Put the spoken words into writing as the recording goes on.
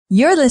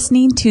You're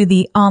listening to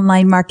the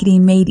Online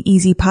Marketing Made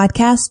Easy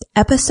podcast,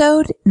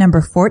 episode number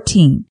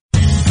 14.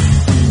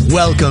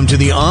 Welcome to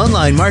the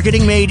Online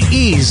Marketing Made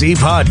Easy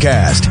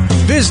podcast.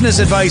 Business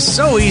advice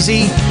so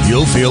easy,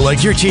 you'll feel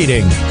like you're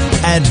cheating.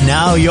 And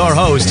now your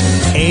host,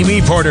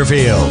 Amy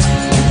Porterfield.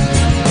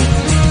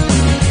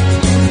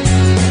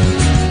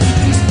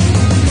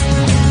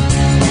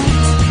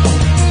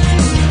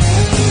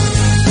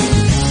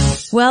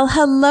 Well,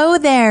 hello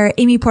there.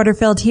 Amy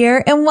Porterfield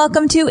here, and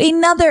welcome to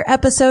another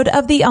episode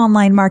of the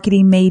Online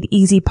Marketing Made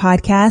Easy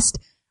podcast.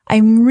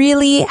 I'm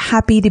really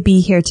happy to be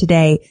here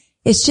today.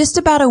 It's just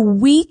about a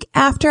week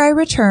after I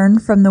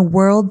returned from the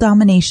World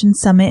Domination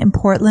Summit in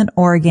Portland,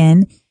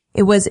 Oregon.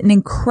 It was an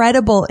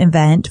incredible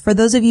event. For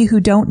those of you who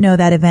don't know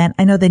that event,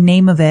 I know the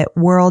name of it,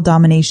 World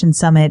Domination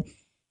Summit,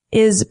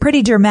 is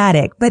pretty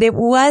dramatic, but it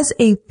was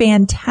a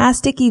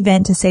fantastic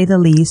event to say the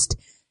least.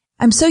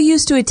 I'm so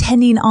used to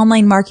attending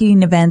online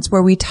marketing events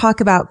where we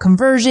talk about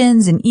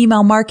conversions and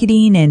email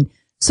marketing and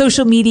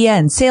social media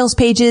and sales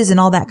pages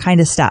and all that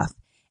kind of stuff.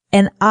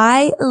 And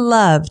I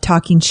love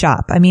talking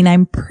shop. I mean,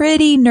 I'm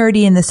pretty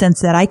nerdy in the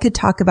sense that I could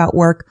talk about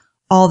work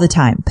all the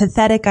time.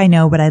 Pathetic, I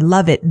know, but I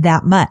love it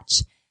that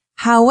much.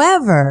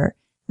 However,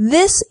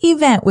 this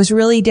event was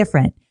really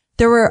different.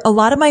 There were a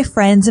lot of my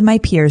friends and my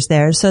peers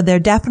there, so there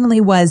definitely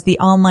was the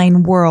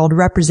online world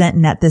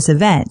representing at this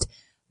event.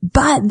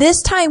 But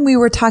this time we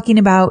were talking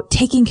about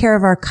taking care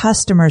of our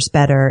customers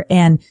better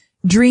and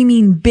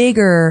dreaming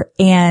bigger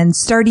and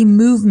starting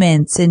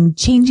movements and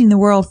changing the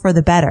world for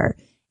the better.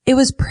 It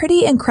was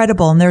pretty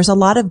incredible, and there's a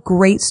lot of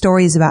great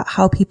stories about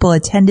how people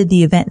attended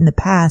the event in the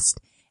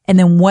past and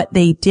then what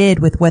they did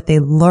with what they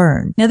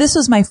learned. Now, this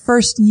was my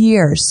first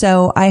year,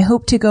 so I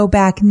hope to go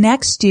back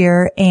next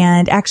year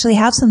and actually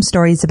have some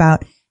stories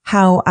about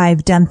how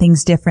I've done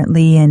things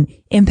differently and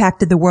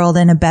impacted the world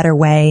in a better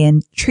way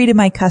and treated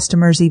my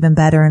customers even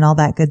better and all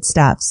that good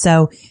stuff.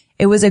 So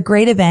it was a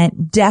great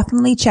event.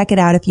 Definitely check it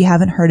out if you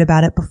haven't heard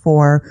about it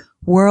before.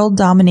 World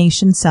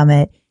Domination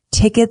Summit.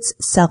 Tickets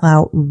sell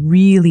out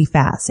really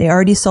fast. They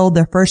already sold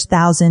their first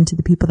 1,000 to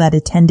the people that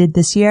attended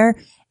this year.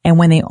 And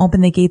when they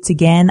open the gates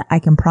again, I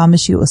can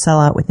promise you it will sell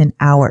out within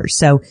hours.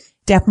 So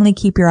definitely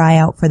keep your eye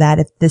out for that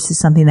if this is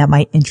something that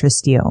might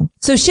interest you.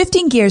 So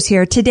shifting gears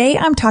here, today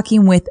I'm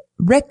talking with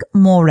Rick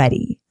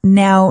Mulready.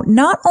 Now,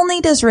 not only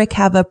does Rick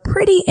have a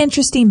pretty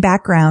interesting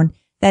background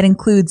that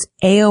includes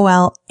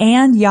AOL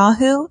and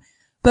Yahoo,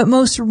 but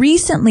most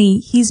recently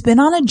he's been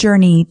on a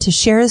journey to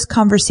share his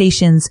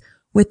conversations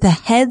with the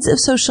heads of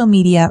social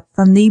media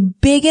from the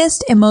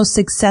biggest and most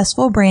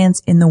successful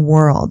brands in the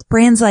world.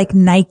 Brands like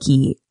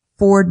Nike,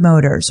 Ford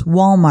Motors,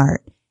 Walmart,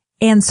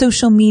 and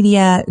social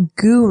media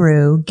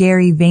guru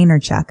Gary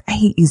Vaynerchuk. I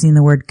hate using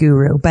the word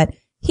guru, but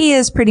he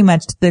is pretty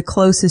much the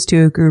closest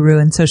to a guru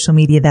in social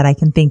media that I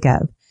can think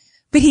of.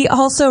 But he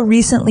also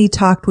recently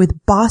talked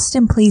with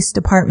Boston Police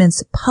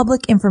Department's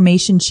public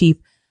information chief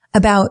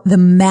about the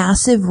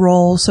massive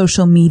role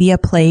social media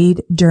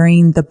played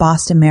during the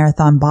Boston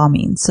Marathon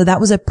bombing. So that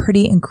was a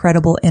pretty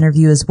incredible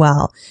interview as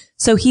well.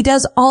 So he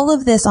does all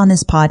of this on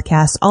his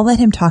podcast. I'll let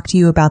him talk to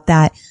you about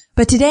that.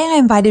 But today I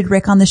invited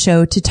Rick on the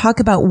show to talk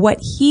about what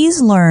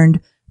he's learned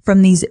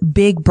from these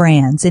big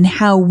brands and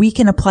how we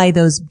can apply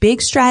those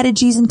big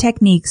strategies and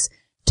techniques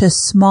to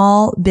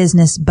small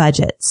business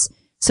budgets.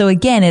 So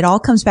again, it all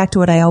comes back to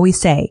what I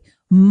always say.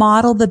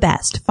 Model the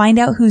best. Find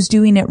out who's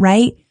doing it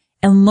right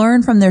and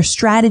learn from their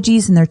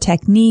strategies and their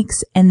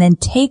techniques, and then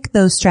take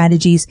those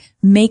strategies,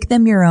 make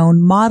them your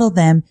own, model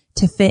them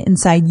to fit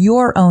inside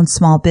your own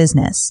small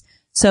business.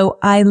 So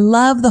I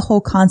love the whole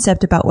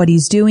concept about what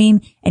he's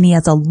doing, and he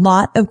has a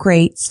lot of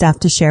great stuff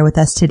to share with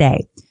us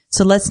today.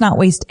 So let's not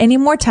waste any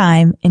more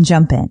time and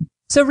jump in.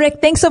 So Rick,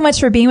 thanks so much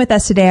for being with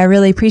us today. I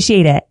really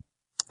appreciate it.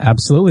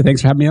 Absolutely.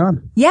 Thanks for having me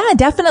on. Yeah,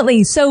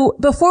 definitely. So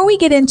before we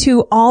get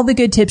into all the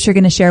good tips you're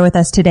going to share with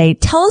us today,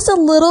 tell us a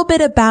little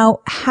bit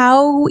about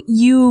how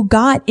you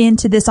got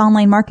into this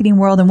online marketing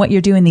world and what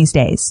you're doing these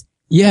days.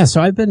 Yeah, so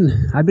I've been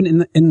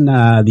in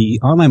the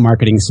online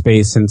marketing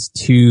space since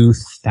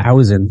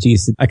 2000.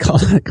 Geez, I call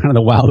it kind of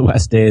the Wild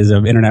West days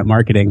of internet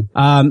marketing.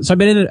 So I've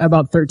been in it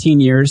about 13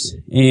 years,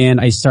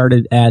 and I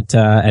started at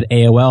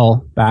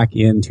AOL back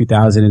in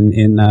 2000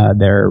 in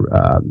their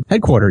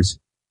headquarters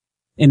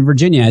in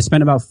Virginia. I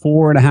spent about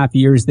 4.5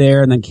 years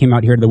there, and then came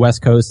out here to the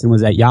West Coast and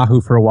was at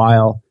Yahoo for a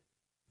while,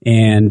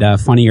 and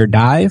Funny or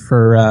Die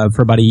for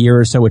about a year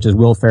or so, which is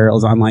Will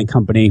Ferrell's online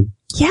company.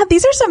 Yeah,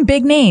 these are some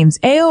big names.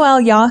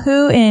 AOL,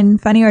 Yahoo, and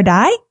Funny or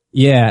Die?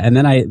 Yeah, and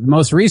then I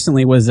most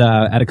recently was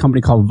at a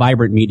company called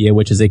Vibrant Media,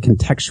 which is a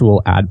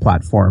contextual ad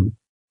platform.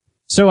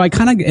 So I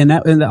kind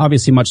of, and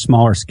obviously much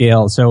smaller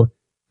scale. So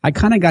I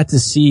kind of got to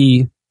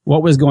see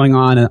what was going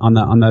on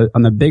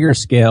the bigger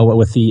scale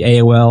with the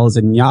AOLs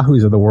and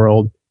Yahoos of the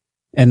world,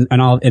 and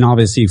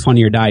obviously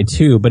Funny or Die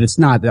too. But it's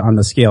not on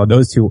the scale of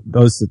those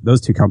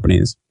two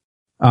companies.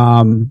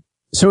 So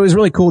it was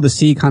really cool to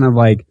see kind of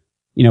like,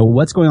 you know,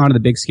 what's going on the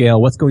big scale,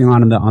 what's going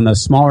on the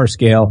smaller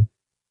scale.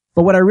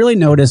 But what I really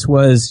noticed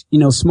was, you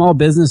know, small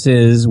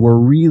businesses were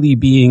really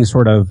being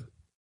sort of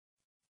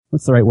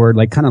what's the right word?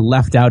 Like kind of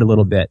left out a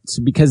little bit.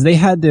 So because they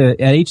had to,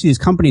 at each of these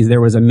companies,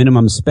 there was a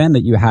minimum spend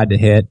that you had to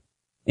hit.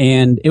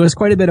 And it was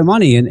quite a bit of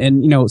money.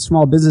 And, you know,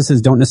 small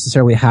businesses don't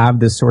necessarily have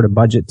this sort of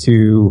budget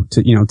to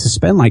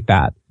spend like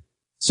that.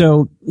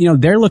 So, you know,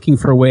 they're looking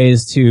for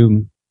ways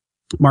to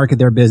market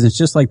their business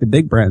just like the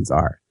big brands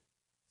are.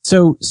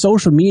 So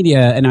social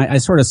media, and I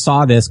sort of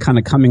saw this kind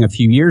of coming a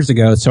few years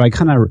ago. So I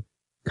kind of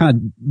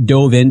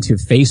dove into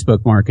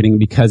Facebook marketing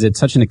because it's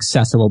such an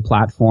accessible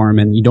platform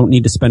and you don't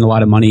need to spend a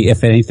lot of money,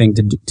 if anything,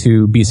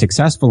 to be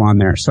successful on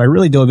there. So I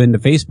really dove into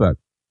Facebook.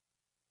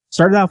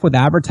 Started off with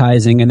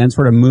advertising and then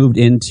sort of moved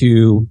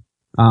into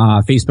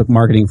Facebook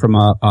marketing from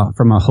a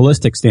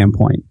holistic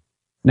standpoint.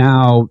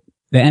 Now,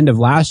 the end of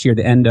last year,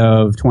 the end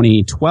of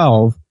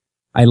 2012,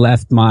 I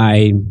left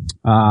my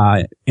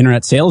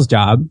internet sales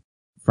job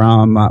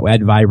from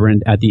at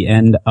Vibrant at the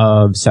end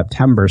of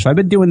September. So I've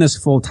been doing this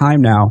full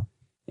time now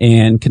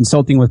and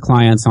consulting with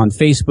clients on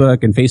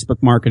Facebook and Facebook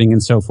marketing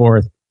and so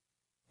forth.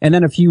 And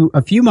then a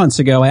few months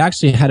ago, I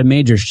actually had a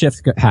major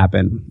shift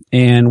happen.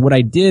 And what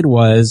I did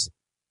was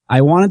I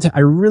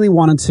really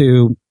wanted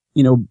to,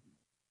 you know,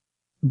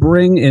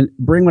 bring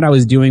what I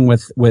was doing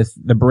with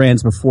the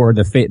brands before,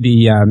 the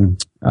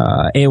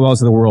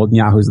AOLs of the world,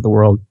 Yahoos of the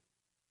world,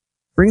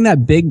 bring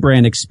that big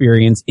brand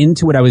experience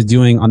into what I was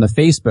doing on the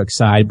Facebook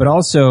side, but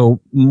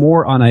also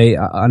more on a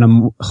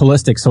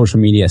holistic social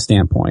media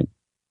standpoint.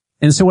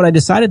 And so what I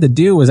decided to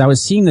do was I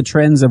was seeing the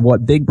trends of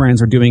what big brands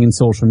were doing in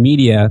social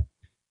media.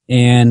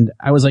 And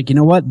I was like, you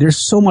know what? There's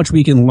so much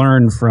we can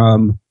learn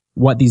from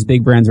what these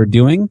big brands are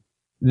doing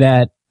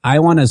that I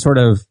want to sort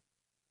of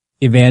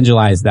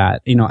evangelize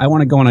that. You know, I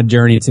want to go on a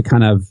journey to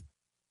kind of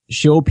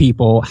show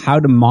people how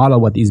to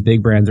model what these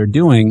big brands are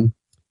doing.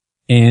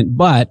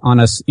 But on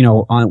us, you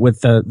know,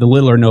 with the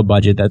little or no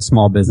budget that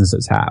small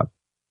businesses have.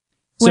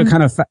 So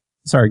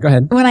sorry, go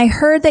ahead. When I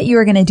heard that you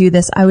were going to do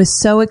this, I was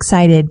so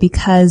excited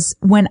because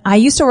when I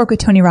used to work with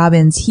Tony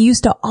Robbins, he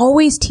used to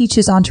always teach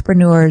his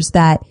entrepreneurs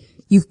that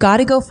you've got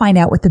to go find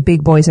out what the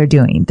big boys are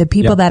doing, the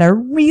people that are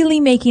really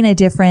making a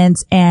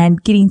difference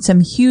and getting some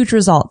huge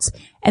results,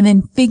 and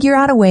then figure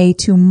out a way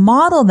to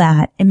model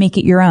that and make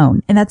it your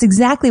own. And that's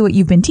exactly what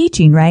you've been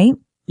teaching, right?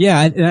 Yeah,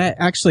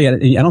 I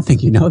don't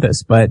think you know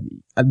this, but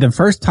the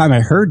first time I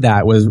heard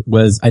that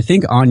was I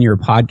think on your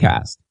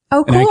podcast.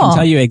 Oh, cool. And I can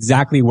tell you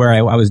exactly where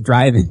I was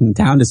driving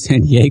down to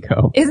San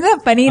Diego. Isn't that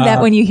funny that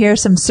when you hear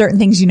some certain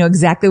things, you know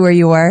exactly where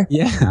you were?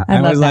 Yeah.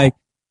 I was like,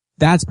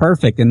 that's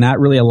perfect. And that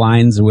really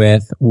aligns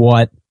with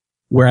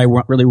where I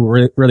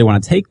really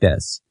want to take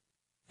this.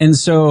 And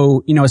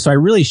so, you know, so I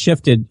really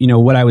shifted, you know,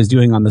 what I was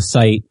doing on the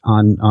site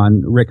on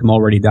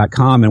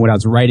rickmulready.com and what I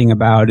was writing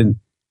about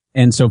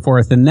and so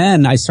forth. And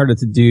then I started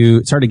to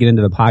get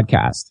into the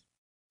podcast.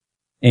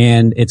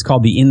 And it's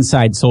called the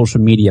Inside Social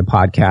Media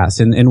Podcast.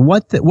 And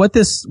what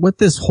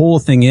this whole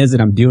thing is that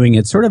I'm doing,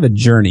 it's sort of a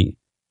journey.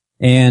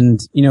 And,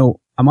 you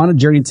know, I'm on a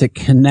journey to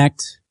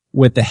connect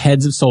with the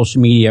heads of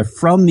social media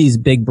from these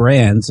big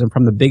brands and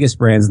from the biggest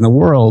brands in the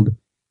world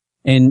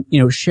and, you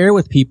know, share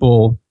with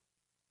people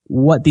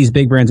what these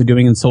big brands are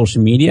doing in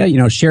social media, you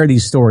know, share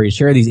these stories,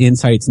 share these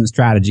insights and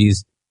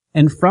strategies.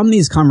 And from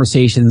these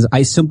conversations,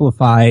 I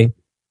simplify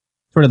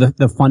sort of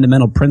the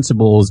fundamental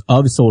principles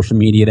of social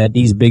media that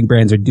these big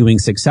brands are doing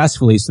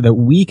successfully so that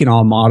we can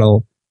all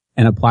model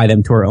and apply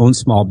them to our own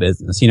small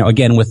business, you know,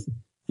 again, with,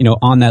 you know,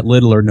 on that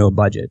little or no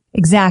budget.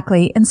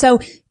 Exactly. And so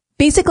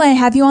basically I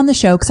have you on the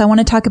show because I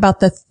want to talk about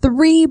the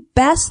 3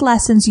 best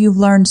lessons you've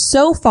learned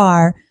so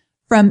far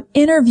from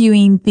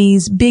interviewing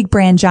these big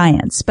brand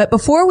giants. But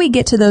before we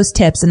get to those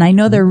tips, and I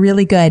know they're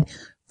really good,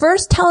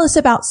 first tell us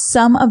about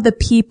some of the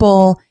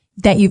people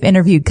that you've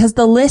interviewed because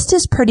the list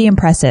is pretty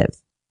impressive.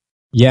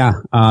 Yeah.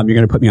 You're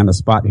going to put me on the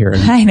spot here.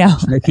 I know.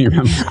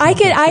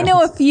 I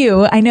know a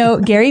few. I know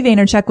Gary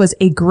Vaynerchuk was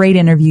a great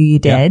interview you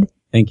did. Yeah,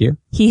 thank you.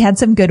 He had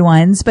some good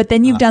ones, but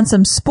then you've done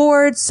some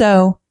sports.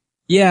 So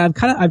yeah,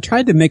 I've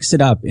tried to mix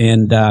it up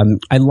and,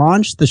 I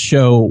launched the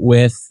show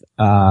with,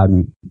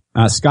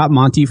 Scott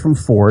Monty from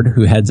Ford,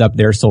 who heads up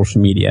their social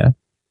media.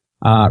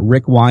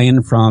 Rick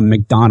Wyan from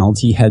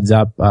McDonald's. He heads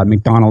up,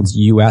 McDonald's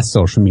US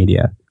social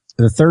media.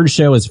 The third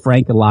show is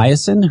Frank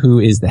Eliason, who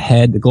is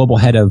the global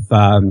head of,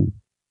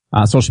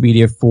 social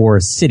media for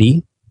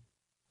Citi.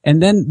 And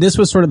then this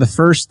was sort of the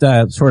first,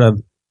 sort of,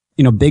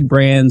 you know, big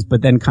brands,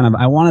 but then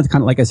I wanted to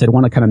kind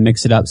of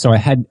mix it up. So I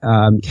had,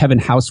 Kevin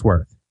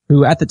Houseworth,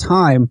 who at the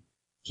time,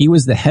 he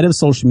was the head of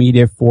social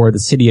media for the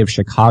city of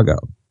Chicago.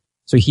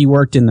 So he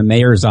worked in the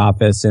mayor's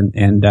office and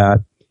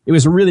it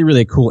was a really,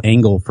 really cool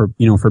angle for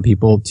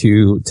people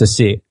to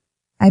see.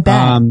 I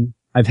bet.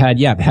 I've had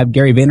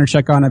Gary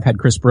Vaynerchuk on. I've had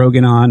Chris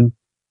Brogan on.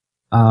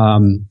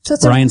 Brian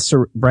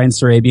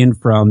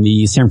Sarabian from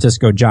the San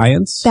Francisco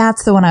Giants.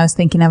 That's the one I was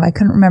thinking of. I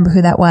couldn't remember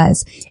who that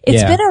was.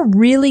 It's been a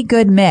really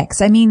good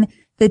mix. I mean,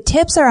 The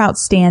tips are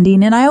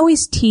outstanding. And I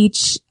always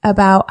teach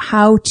about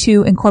how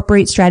to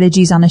incorporate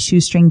strategies on a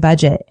shoestring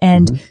budget.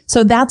 And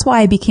so that's why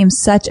I became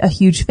such a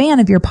huge fan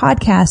of your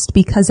podcast,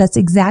 because that's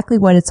exactly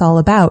what it's all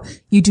about.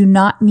 You do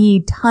not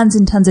need tons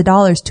and tons of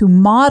dollars to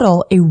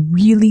model a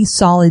really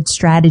solid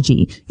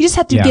strategy. You just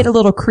have to get a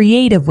little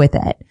creative with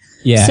it.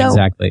 Yeah, so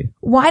exactly.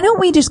 Why don't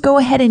we just go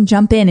ahead and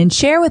jump in and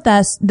share with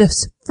us the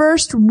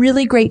first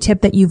really great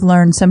tip that you've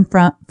learned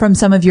from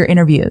some of your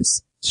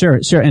interviews?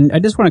 Sure. And I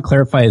just want to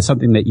clarify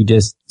something that you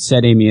just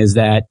said, Amy, is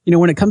that,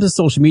 when it comes to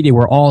social media,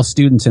 we're all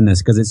students in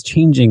this because it's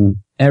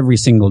changing every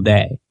single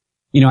day.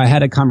 I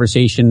had a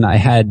conversation. I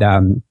had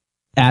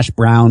Ash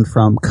Brown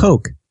from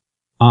Coke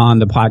on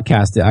the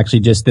podcast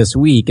actually just this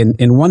week.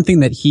 And one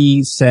thing that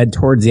he said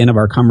towards the end of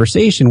our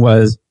conversation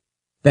was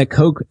that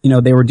Coke,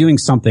 they were doing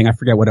something, I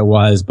forget what it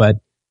was, but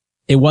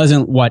it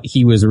wasn't what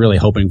he was really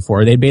hoping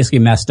for. They basically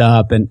messed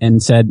up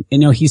and said,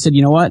 he said,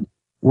 you know what?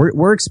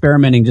 We're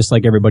experimenting just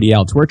like everybody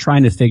else. We're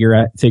trying to figure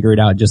it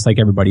out just like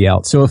everybody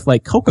else. So if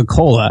like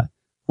Coca-Cola,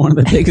 one of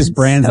the biggest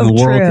brands in the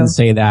world, can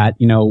say that,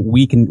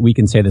 we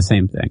can say the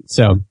same thing.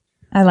 So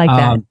I like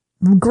that.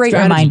 Great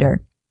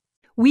reminder.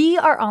 We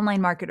are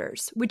online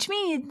marketers, which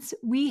means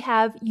we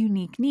have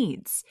unique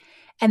needs.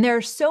 And there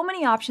are so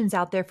many options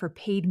out there for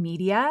paid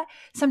media.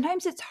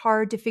 Sometimes it's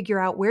hard to figure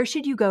out where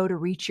should you go to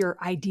reach your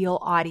ideal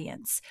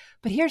audience.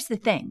 But here's the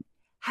thing.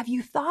 Have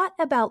you thought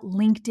about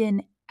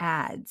LinkedIn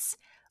ads?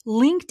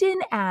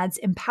 LinkedIn ads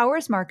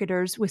empowers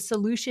marketers with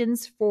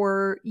solutions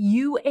for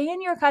you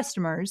and your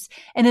customers,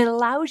 and it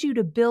allows you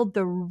to build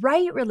the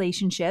right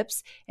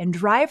relationships and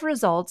drive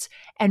results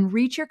and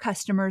reach your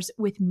customers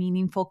with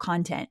meaningful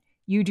content.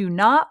 You do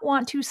not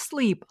want to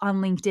sleep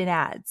on LinkedIn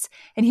ads.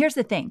 And here's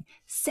the thing,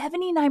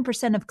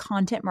 79% of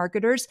content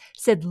marketers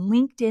said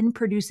LinkedIn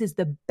produces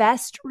the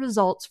best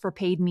results for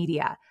paid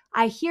media.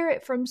 I hear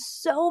it from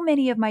so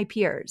many of my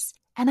peers.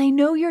 And I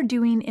know you're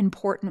doing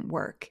important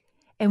work.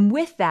 And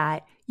with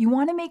that, you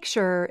want to make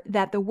sure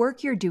that the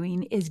work you're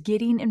doing is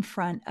getting in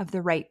front of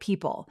the right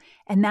people.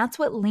 And that's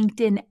what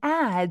LinkedIn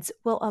ads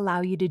will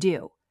allow you to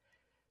do.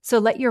 So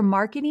let your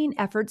marketing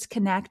efforts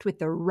connect with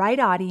the right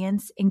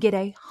audience and get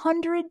a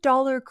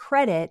 $100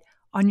 credit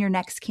on your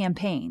next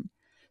campaign.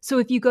 So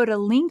if you go to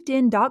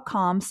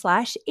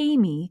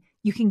linkedin.com/Amy,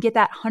 you can get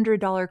that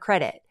 $100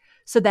 credit.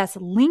 So that's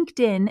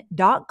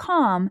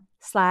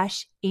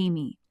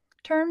linkedin.com/Amy.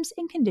 Terms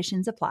and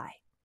conditions apply.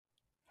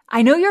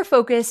 I know you're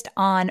focused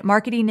on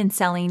marketing and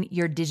selling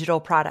your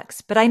digital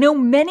products, but I know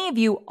many of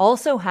you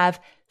also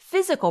have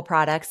physical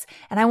products,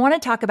 and I want to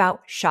talk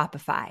about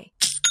Shopify.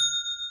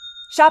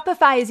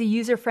 Shopify is a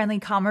user-friendly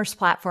commerce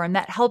platform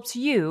that helps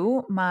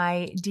you,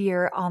 my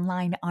dear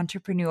online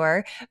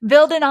entrepreneur,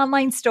 build an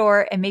online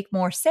store and make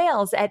more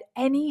sales at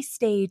any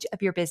stage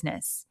of your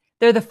business.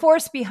 They're the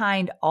force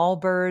behind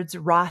Allbirds,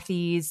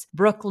 Rothy's,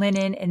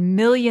 Brooklinen, and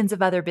millions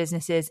of other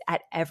businesses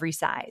at every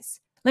size.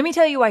 Let me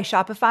tell you why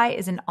Shopify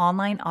is an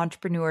online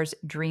entrepreneur's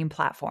dream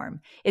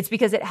platform. It's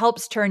because it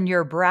helps turn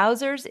your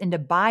browsers into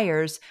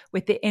buyers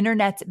with the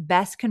internet's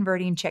best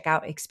converting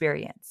checkout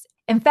experience.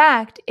 In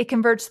fact, it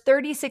converts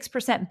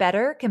 36%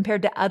 better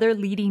compared to other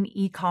leading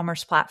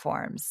e-commerce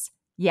platforms.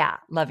 Yeah,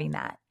 loving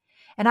that.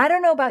 And I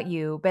don't know about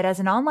you, but as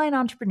an online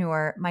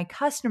entrepreneur, my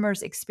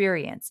customers'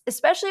 experience,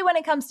 especially when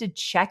it comes to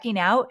checking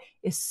out,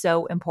 is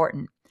so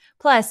important.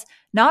 Plus,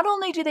 not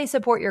only do they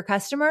support your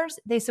customers,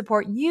 they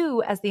support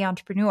you as the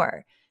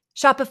entrepreneur.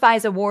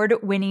 Shopify's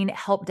award-winning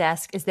help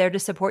desk is there to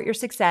support your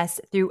success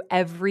through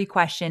every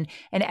question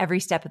and every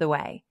step of the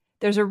way.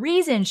 There's a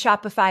reason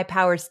Shopify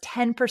powers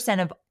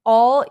 10% of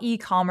all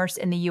e-commerce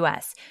in the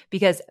US,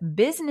 because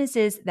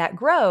businesses that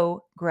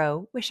grow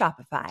with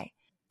Shopify.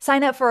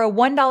 Sign up for a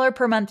 $1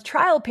 per month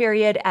trial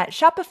period at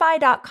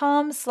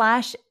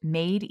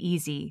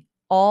shopify.com/madeeasy,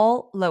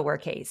 all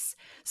lowercase.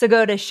 So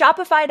go to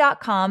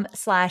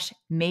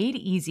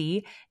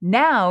shopify.com/madeeasy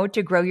now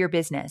to grow your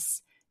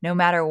business, no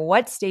matter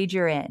what stage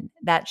you're in.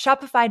 That's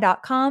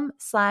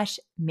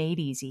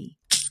shopify.com/madeeasy.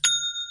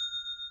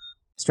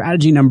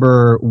 Strategy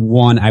number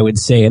one, I would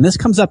say, and this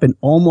comes up in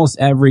almost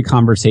every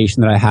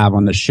conversation that I have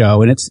on the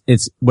show, and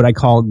it's what I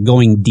call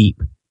going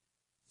deep.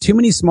 Too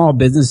many small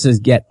businesses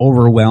get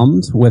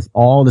overwhelmed with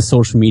all the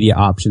social media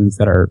options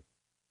that are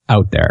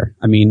out there.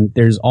 I mean,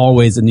 there's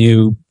always a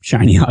new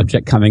shiny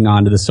object coming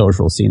onto the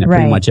social scene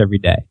pretty much every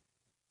day.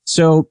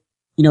 So,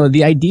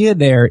 the idea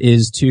there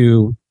is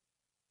to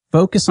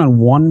focus on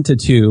 1 to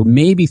 2,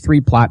 maybe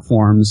 3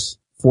 platforms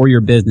for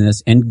your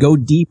business and go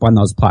deep on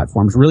those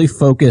platforms. Really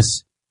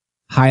focus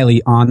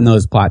highly on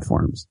those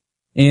platforms.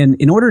 And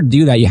in order to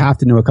do that, you have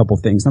to know a couple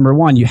things. Number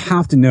one, you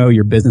have to know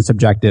your business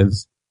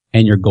objectives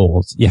and your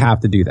goals. You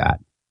have to do that.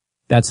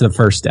 That's the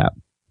first step.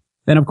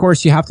 Then, of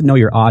course, you have to know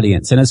your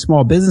audience. And as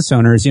small business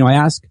owners, I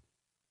ask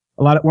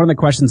one of the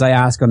questions I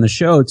ask on the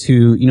show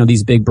to,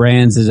 these big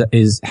brands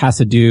has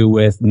to do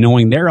with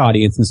knowing their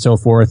audience and so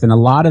forth. And a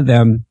lot of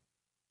them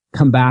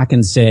come back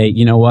and say,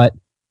 you know what?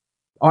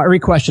 Every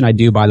question I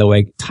do, by the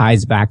way,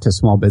 ties back to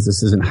small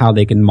businesses and how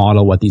they can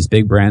model what these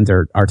big brands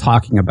are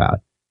talking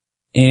about.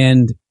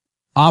 And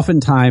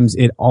oftentimes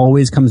it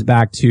always comes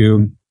back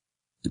to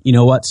you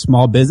know what,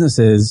 small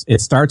businesses,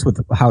 it starts with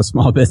how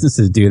small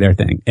businesses do their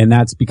thing. And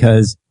that's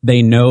because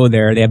they know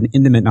they have an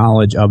intimate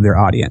knowledge of their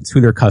audience,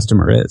 who their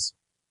customer is.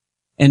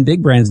 And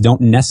big brands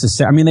don't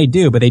necessarily, I mean, they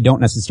do, but they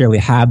don't necessarily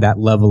have that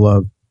level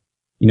of,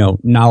 you know,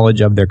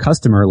 knowledge of their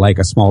customer like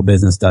a small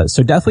business does.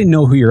 So definitely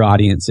know who your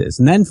audience is,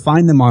 and then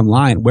find them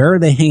online. Where are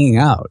they hanging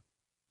out?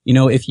 You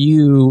know, if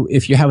you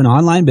have an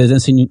online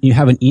business and you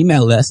have an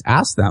email list,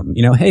 ask them,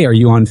 you know, hey, are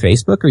you on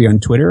Facebook? Are you on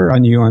Twitter? Are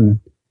you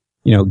on,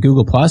 you know,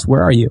 Google Plus?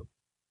 Where are you?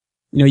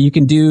 You know, you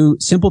can do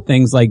simple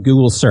things like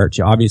Google search.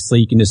 Obviously,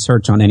 you can just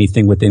search on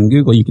anything within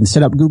Google. You can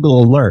set up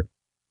Google Alert,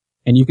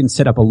 and you can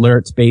set up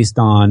alerts based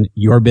on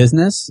your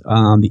business,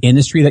 the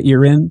industry that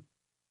you're in,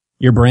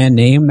 your brand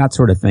name, that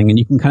sort of thing. And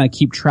you can kind of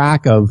keep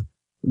track of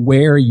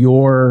where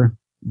your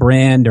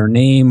brand or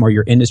name or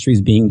your industry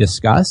is being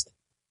discussed.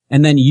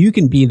 And then you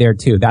can be there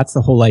too. That's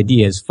the whole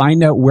idea, is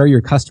find out where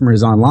your customer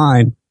is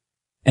online,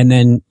 and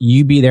then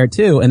you be there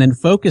too. And then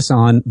focus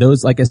on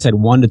those, like I said,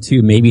 1 to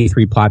 2, maybe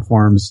 3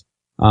 platforms,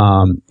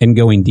 and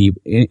going deep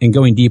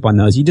on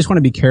those. You just want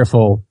to be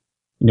careful,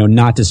 you know,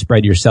 not to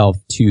spread yourself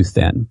too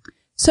thin.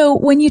 So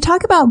when you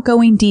talk about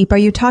going deep, are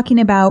you talking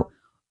about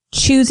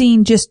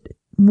choosing just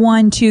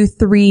 1, 2,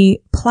 3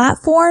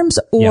 platforms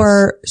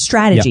or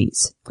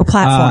strategies or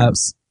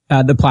platforms?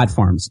 The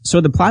platforms.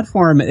 So the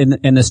platform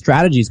and the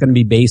strategy is going to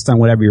be based on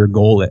whatever your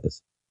goal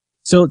is.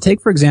 So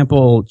take, for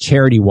example,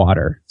 Charity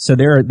Water. So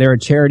they're a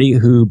charity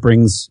who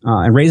brings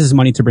and raises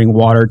money to bring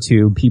water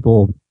to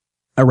people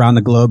around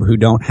the globe who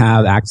don't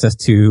have access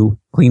to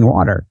clean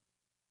water.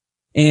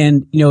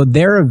 And, you know,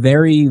 they're a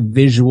very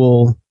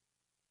visual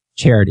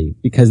charity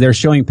because they're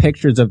showing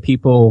pictures of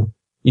people,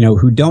 you know,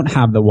 who don't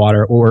have the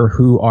water, or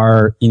who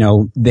are, you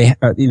know,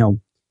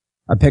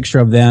 a picture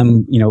of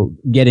them, you know,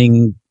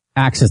 getting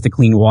access to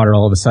clean water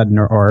all of a sudden,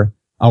 or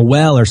a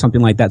well or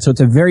something like that. So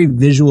it's a very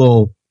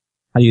visual,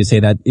 how do you say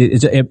that?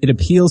 It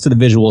appeals to the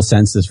visual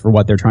senses for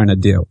what they're trying to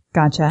do.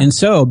 Gotcha. And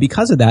so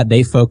because of that,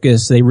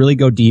 they really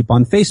go deep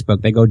on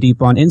Facebook. They go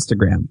deep on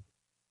Instagram,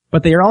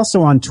 but they are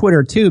also on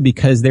Twitter too,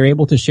 because they're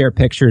able to share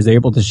pictures. They're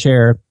able to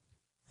share,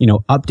 you know,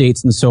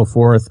 updates and so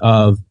forth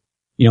of,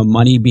 you know,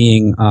 money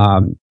being,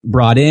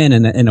 brought in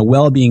and a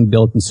well being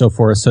built and so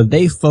forth. So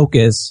they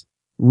focus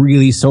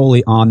really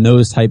solely on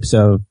those types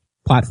of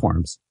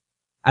platforms,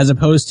 as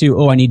opposed to,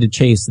 oh, I need to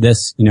chase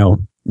this, you know,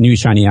 new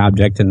shiny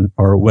object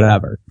or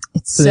whatever.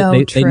 It's so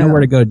they true. They know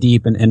where to go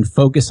deep and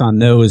focus on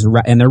those,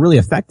 and they're really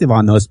effective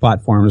on those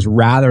platforms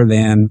rather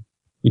than,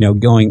 you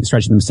know,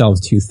 stretching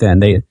themselves too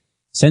thin.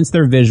 Since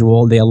they're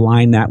visual, they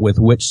align that with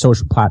which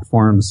social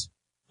platforms,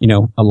 you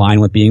know, align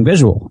with being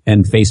visual.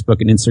 And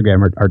Facebook and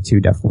Instagram are 2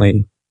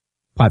 definitely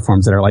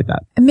platforms that are like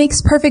that. It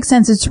makes perfect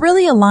sense. It's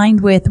really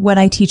aligned with what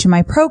I teach in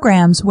my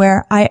programs,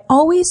 where I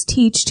always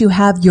teach to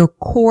have your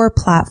core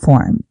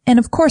platform. And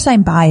of course,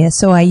 I'm biased,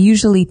 so I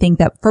usually think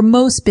that for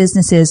most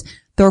businesses,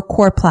 their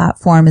core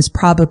platform is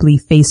probably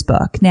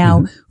Facebook.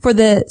 Now, for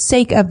the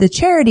sake of the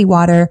Charity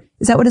Water,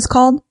 is that what it's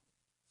called?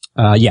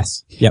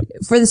 Yes. Yep.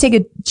 For the sake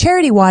of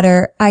Charity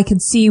Water, I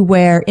could see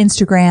where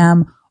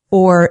Instagram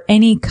or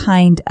any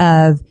kind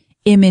of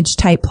image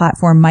type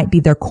platform might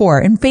be their core,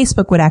 and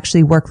Facebook would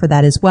actually work for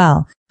that as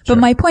well. Sure.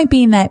 But my point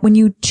being that when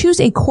you choose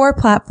a core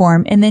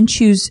platform and then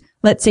choose,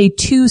 let's say,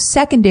 2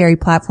 secondary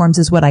platforms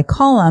is what I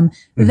call them,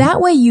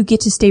 that way you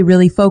get to stay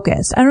really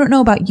focused. I don't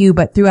know about you,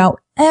 but throughout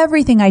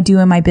everything I do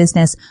in my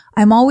business,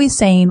 I'm always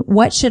saying,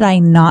 what should I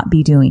not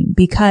be doing?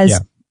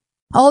 Because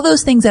all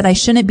those things that I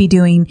shouldn't be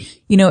doing,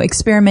 you know,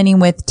 experimenting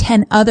with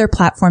 10 other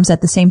platforms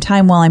at the same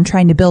time while I'm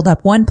trying to build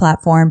up one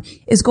platform,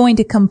 is going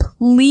to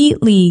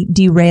completely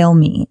derail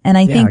me. And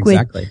I think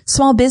with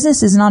small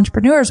businesses and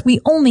entrepreneurs, we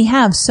only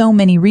have so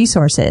many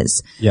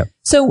resources. Yep.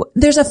 So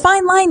there's a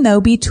fine line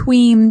though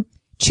between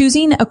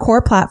choosing a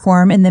core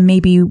platform and then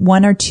maybe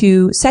 1 or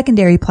 2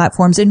 secondary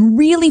platforms and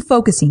really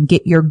focusing,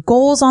 get your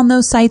goals on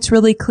those sites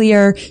really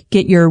clear,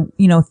 get your,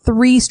 you know,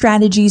 3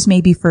 strategies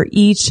maybe for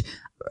each,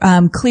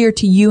 clear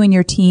to you and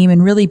your team,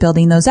 and really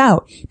building those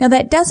out. Now,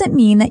 that doesn't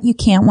mean that you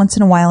can't once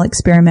in a while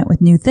experiment with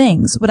new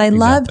things. What I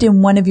loved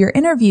in one of your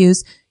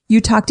interviews,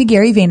 you talked to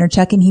Gary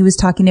Vaynerchuk, and he was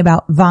talking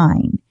about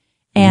Vine.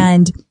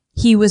 And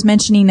he was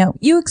mentioning,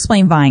 you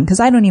explain Vine,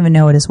 because I don't even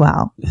know it as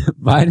well.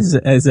 Vine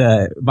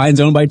Vine's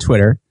owned by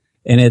Twitter,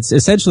 and it's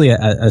essentially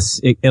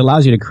it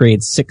allows you to create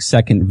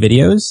 6-second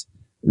videos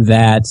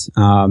that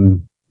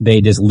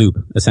they just loop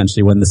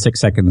essentially when the 6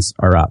 seconds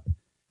are up.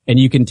 And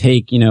you can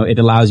take, you know, it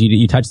allows you to,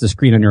 you touch the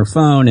screen on your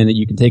phone, and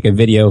you can take a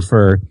video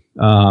for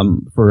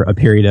a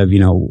period of, you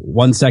know,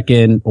 1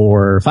 second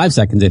or 5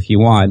 seconds if you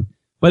want.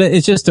 But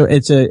it's just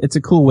it's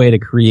a cool way to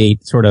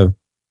create sort of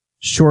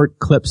short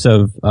clips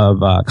of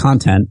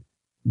content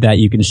that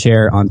you can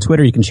share on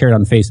Twitter. You can share it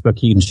on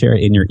Facebook. You can share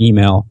it in your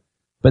email.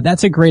 But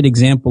that's a great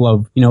example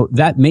of, you know,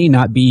 that may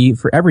not be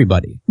for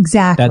everybody.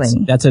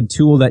 Exactly. That's a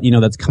tool that, you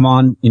know, that's come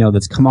on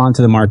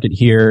to the market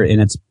here,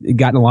 and it's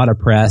gotten a lot of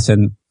press.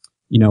 And,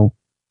 you know,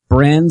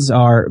 brands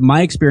are,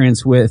 my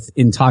experience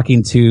in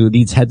talking to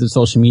these heads of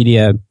social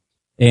media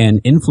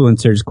and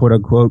influencers, quote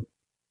unquote,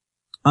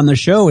 on the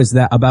show, is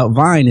that about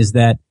Vine is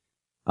that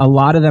a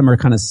lot of them are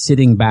kind of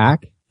sitting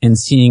back and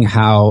seeing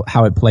how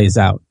it plays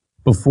out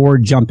before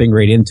jumping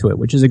right into it,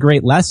 which is a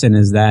great lesson,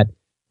 is that,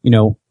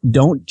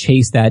 don't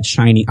chase that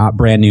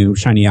brand new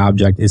shiny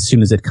object as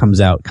soon as it comes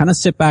out. Kind of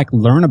sit back,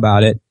 learn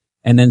about it,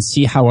 and then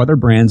see how other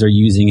brands are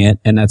using it.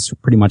 And that's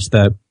pretty much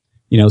the,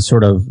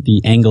 sort of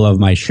the angle of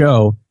my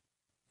show,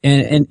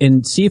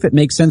 and see if it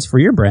makes sense for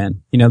your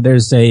brand.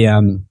 There's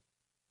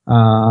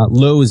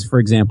Lowe's, for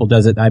example,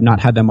 does it. I've not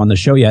had them on the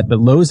show yet, but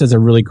Lowe's does a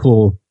really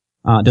cool,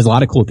 does a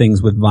lot of cool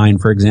things with Vine,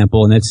 for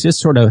example. And it's just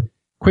sort of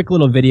quick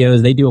little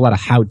videos. They do a lot of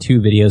how-to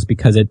videos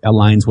because it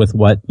aligns with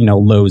what,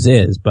 Lowe's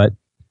is. But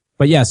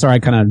yeah, sorry,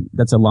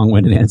 that's a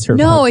long-winded answer.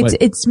 No,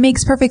 it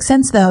makes perfect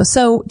sense though.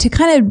 So to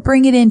kind of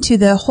bring it into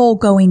the whole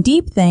going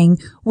deep thing,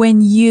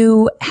 when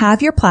you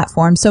have your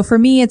platform. So for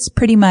me, it's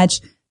pretty much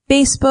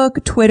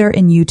Facebook, Twitter,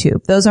 and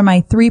YouTube. Those are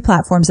my 3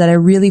 platforms that I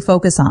really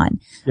focus on.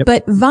 Yep.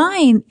 But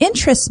Vine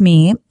interests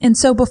me. And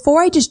so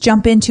before I just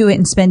jump into it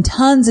and spend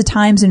tons of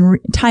time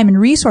and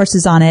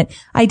resources on it,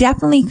 I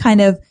definitely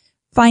kind of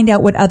find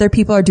out what other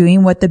people are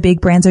doing, what the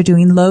big brands are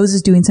doing. Lowe's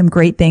is doing some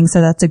great things,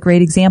 so that's a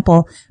great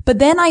example. But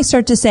then I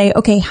start to say,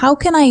 okay, how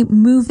can I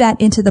move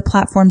that into the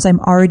platforms I'm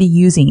already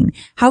using?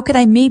 How could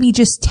I maybe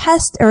just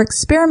test or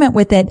experiment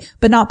with it,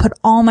 but not put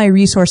all my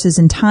resources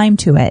and time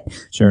to it?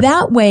 Sure.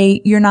 That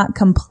way, you're not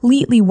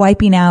completely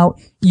wiping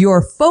out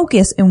your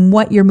focus and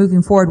what you're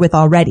moving forward with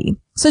already.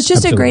 So it's just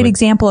Absolutely. A great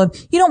example of,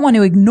 you don't want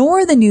to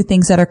ignore the new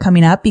things that are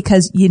coming up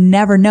because you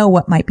never know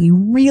what might be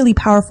really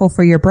powerful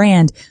for your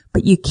brand,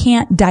 but you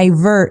can't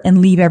divert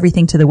and leave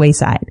everything to the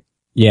wayside.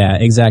 Yeah,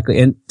 exactly.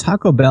 And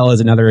Taco Bell is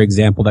another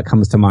example that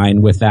comes to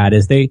mind with that,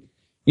 is they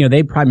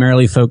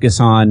primarily focus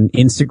on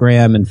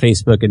Instagram and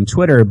Facebook and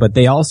Twitter, but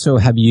they also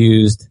have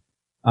used,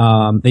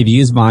 they've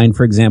used Vine,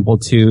 for example,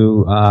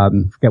 to,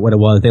 forget what it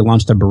was. They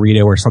launched a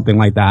burrito or something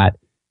like that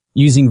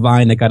using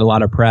Vine that got a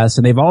lot of press.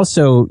 And they've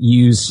also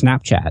used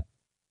Snapchat.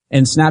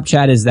 And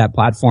Snapchat is that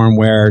platform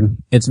where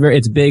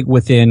it's big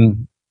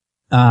within,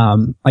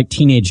 like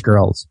teenage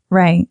girls.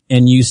 Right.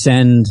 And you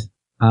send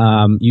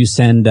messages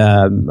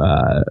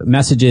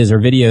or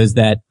videos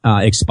that,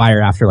 expire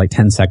after like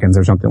 10 seconds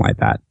or something like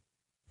that.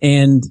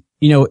 And,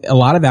 a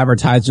lot of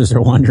advertisers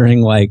are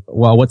wondering like,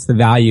 well, what's the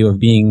value of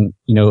being,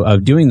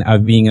 of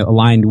being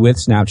aligned with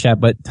Snapchat?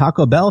 But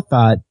Taco Bell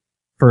thought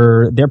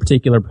for their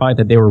particular product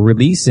that they were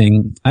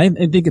releasing, I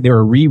think they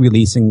were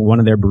re-releasing one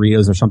of their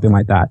burritos or something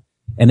like that.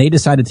 And they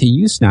decided to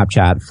use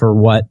Snapchat for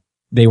what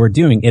they were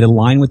doing. It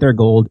aligned with their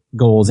goals.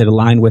 It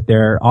aligned with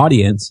their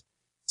audience.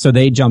 So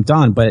they jumped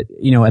on. But,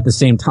 at the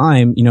same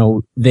time,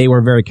 they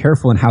were very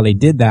careful in how they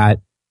did that,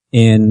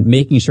 in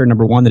making sure,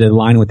 number one, that it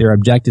aligned with their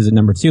objectives, and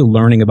number two,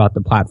 learning about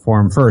the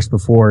platform first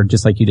before,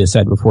 just like you just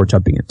said, before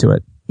jumping into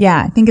it.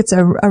 Yeah, I think it's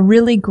a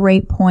really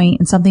great point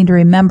and something to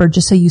remember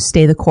just so you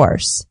stay the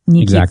course and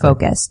you keep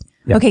focused.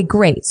 Yep. Okay,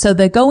 great. So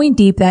the going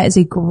deep, that is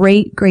a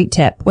great, great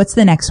tip. What's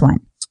the next one?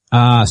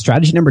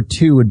 Strategy number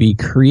 2 would be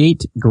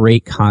create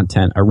great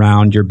content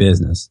around your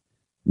business.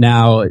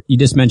 Now, you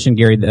just mentioned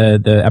Gary,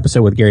 the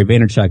episode with Gary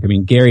Vaynerchuk. I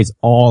mean, Gary's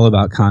all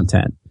about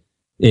content.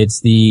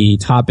 It's the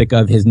topic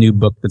of his new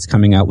book that's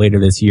coming out later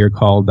this year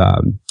called,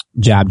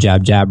 Jab,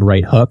 Jab, Jab,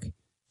 Right Hook.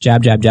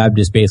 Jab, Jab, Jab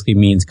just basically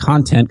means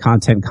content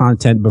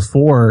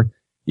before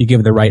you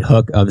give the right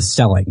hook of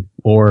selling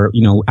or,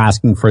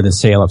 asking for the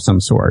sale of some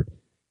sort.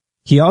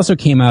 He also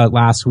came out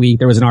last week.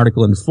 There was an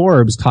article in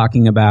Forbes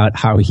talking about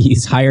how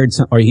he's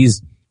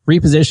he's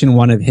repositioned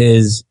one of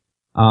his,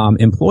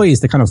 employees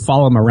to kind of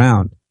follow him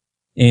around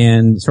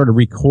and sort of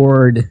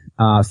record,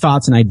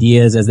 thoughts and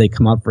ideas as they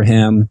come up for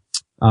him,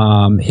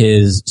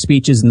 his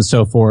speeches and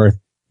so forth,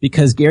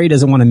 because Gary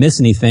doesn't want to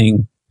miss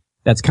anything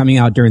that's coming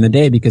out during the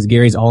day, because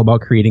Gary's all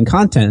about creating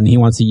content and he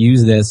wants to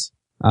use this,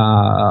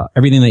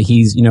 everything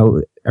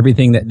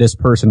that this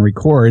person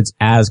records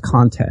as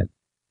content.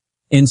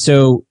 And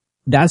so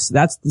that's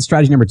the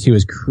strategy number 2,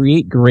 is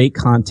create great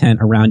content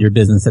around your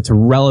business that's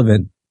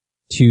relevant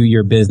to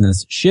your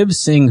business. Shiv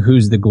Singh,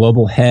 who's the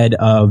global head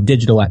of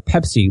digital at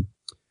Pepsi,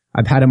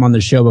 I've had him on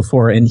the show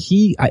before, and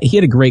he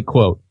had a great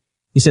quote.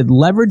 He said,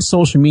 leverage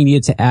social media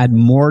to add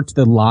more to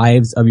the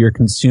lives of your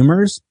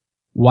consumers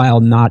while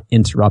not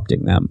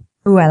interrupting them.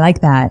 Ooh, I like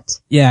that.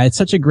 Yeah, it's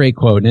such a great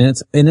quote. And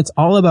it's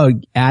all about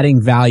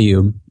adding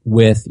value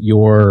with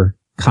your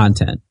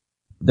content.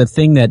 The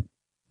thing that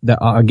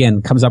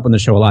again comes up on the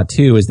show a lot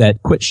too is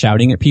that quit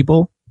shouting at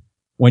people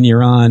when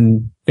you're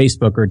on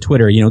Facebook or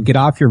Twitter. Get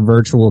off your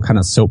virtual kind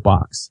of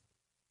soapbox.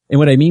 And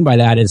what I mean by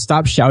that is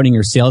stop shouting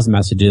your sales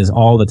messages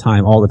all the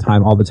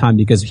time,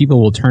 because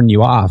people will turn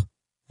you off.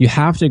 You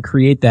have to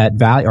create that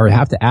value, or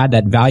have to add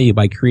that value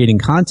by creating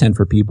content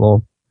for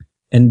people.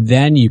 And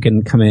then you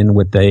can come in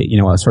with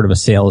a sort of a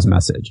sales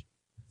message.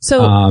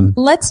 So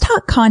let's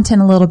talk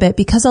content a little bit,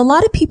 because a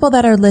lot of people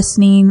that are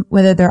listening,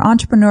 whether they're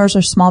entrepreneurs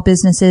or small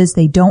businesses,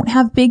 they don't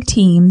have big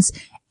teams,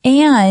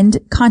 and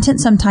content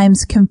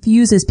sometimes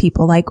confuses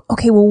people. Like,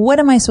 okay, well, what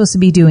am I supposed to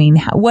be doing?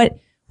 What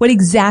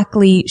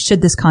exactly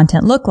should this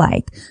content look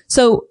like?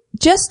 So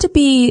just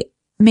to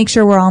make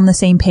sure we're all on the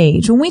same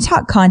page, when we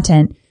talk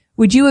content,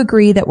 would you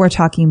agree that we're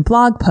talking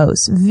blog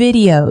posts,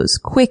 videos,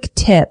 quick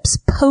tips,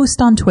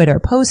 post on Twitter,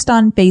 post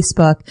on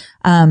Facebook?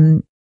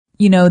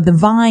 The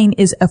Vine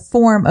is a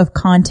form of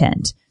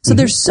content. So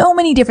there's so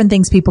many different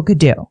things people could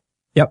do.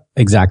 Yep,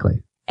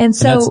 exactly. And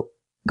so,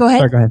 go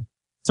ahead.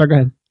 Sorry, go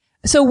ahead.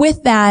 So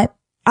with that,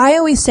 I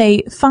always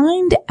say,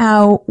 find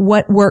out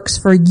what works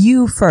for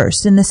you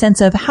first, in the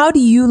sense of, how do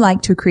you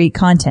like to create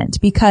content?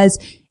 Because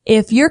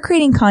if you're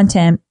creating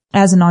content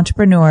as an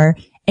entrepreneur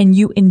and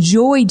you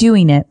enjoy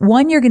doing it,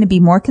 one, you're going to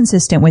be more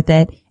consistent with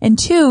it. And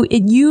two,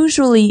 it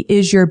usually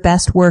is your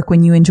best work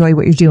when you enjoy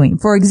what you're doing.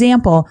 For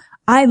example,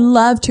 I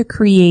love to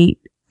create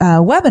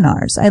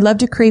webinars. I love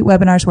to create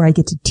webinars where I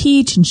get to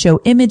teach and show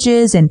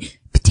images and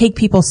take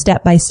people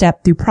step by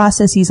step through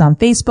processes on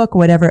Facebook or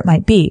whatever it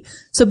might be.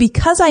 So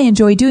because I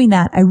enjoy doing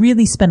that, I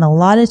really spend a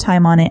lot of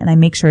time on it and I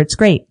make sure it's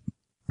great.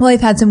 Well,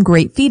 I've had some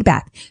great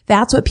feedback.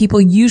 That's what people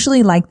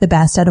usually like the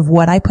best out of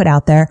what I put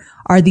out there,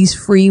 are these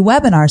free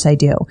webinars I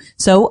do.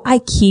 So I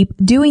keep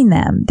doing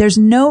them. There's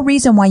no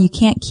reason why you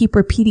can't keep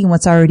repeating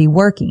what's already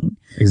working.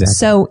 Exactly.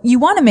 So you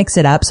want to mix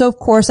it up. So of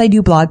course I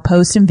do blog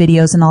posts and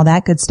videos and all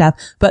that good stuff,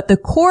 but the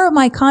core of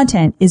my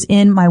content is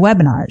in my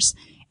webinars.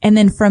 And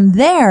then from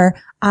there,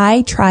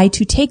 I try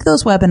to take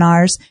those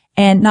webinars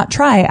and I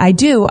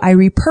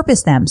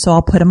repurpose them. So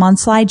I'll put them on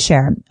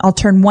SlideShare. I'll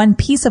turn one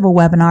piece of a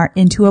webinar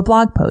into a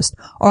blog post,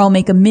 or I'll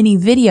make a mini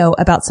video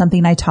about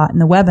something I taught in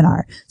the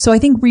webinar. So I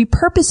think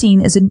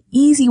repurposing is an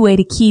easy way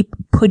to keep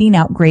putting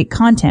out great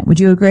content. Would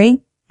you agree?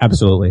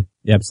 Absolutely.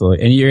 Yeah,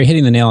 absolutely. And you're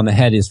hitting the nail on the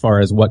head as far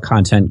as what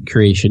content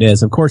creation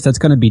is. Of course, that's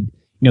going to be,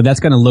 that's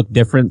going to look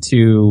different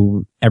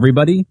to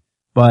everybody,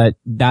 but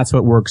that's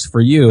what works for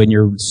you. And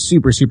you're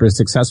super, super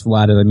successful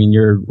at it. I mean,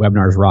 your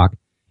webinars rock.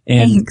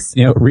 And, Thanks.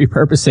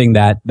 Repurposing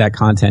that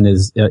content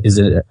is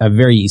a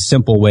very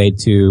simple way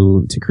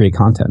to create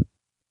content.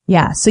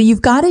 Yeah. So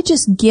you've got to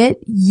just get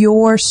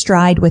your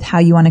stride with how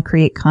you want to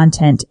create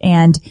content.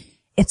 And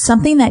it's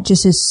something that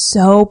just is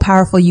so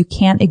powerful. You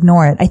can't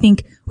ignore it. I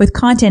think with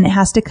content, it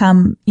has to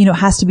come, it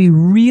has to be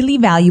really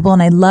valuable.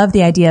 And I love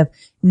the idea of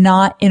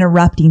not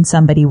interrupting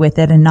somebody with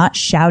it and not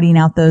shouting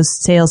out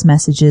those sales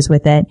messages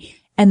with it.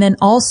 And then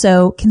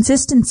also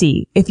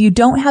consistency. If you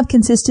don't have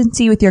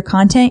consistency with your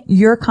content,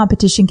 your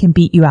competition can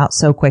beat you out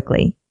so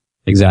quickly.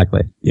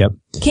 Exactly. Yep.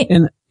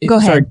 Go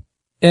ahead. Sorry.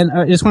 And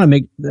I just want to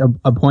make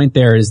a point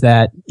there is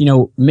that,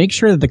 make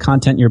sure that the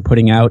content you're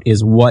putting out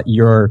is what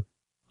your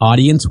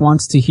audience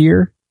wants to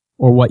hear,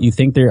 or what you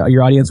think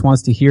your audience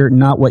wants to hear,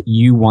 not what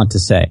you want to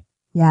say.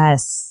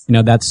 Yes.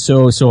 That's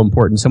so, so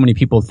important. So many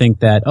people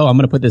think that, I'm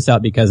going to put this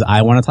out because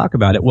I want to talk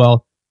about it.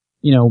 Well,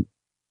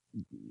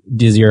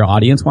 does your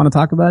audience want to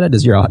talk about it?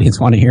 Does your audience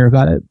want to hear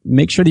about it?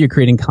 Make sure that you're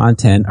creating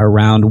content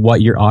around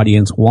what your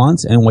audience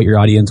wants and what your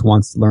audience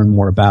wants to learn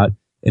more about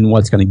and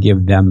what's going to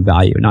give them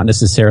value, not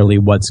necessarily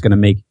what's going to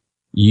make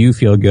you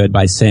feel good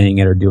by saying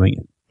it or doing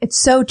it. It's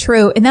so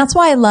true. And that's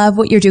why I love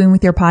what you're doing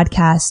with your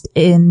podcast,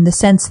 in the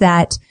sense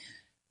that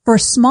for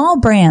small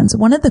brands,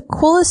 one of the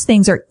coolest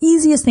things or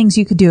easiest things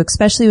you could do,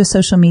 especially with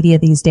social media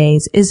these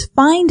days, is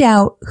find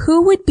out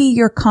who would be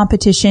your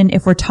competition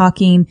if we're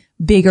talking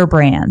bigger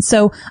brands.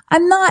 So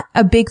I'm not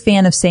a big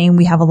fan of saying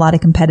we have a lot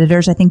of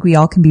competitors. I think we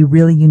all can be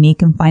really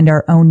unique and find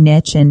our own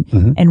niche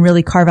and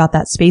really carve out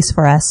that space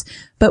for us.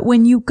 But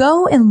when you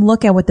go and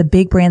look at what the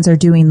big brands are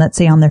doing, let's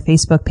say on their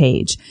Facebook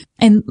page,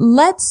 and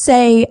let's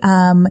say,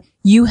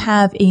 you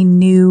have a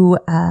new,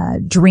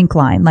 drink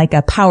line, like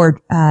a powered,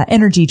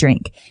 energy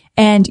drink,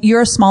 and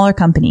you're a smaller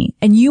company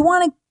and you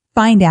want to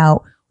find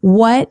out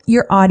what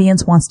your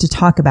audience wants to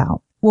talk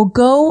about. Well,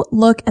 go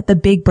look at the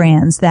big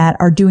brands that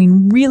are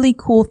doing really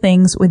cool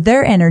things with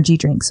their energy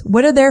drinks.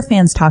 What are their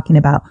fans talking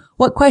about?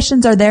 What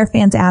questions are their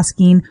fans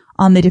asking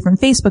on the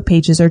different Facebook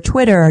pages or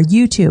Twitter or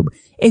YouTube?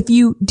 If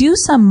you do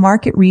some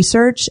market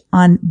research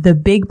on the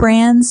big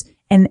brands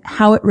and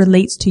how it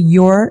relates to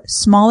your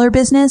smaller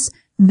business,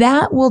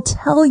 that will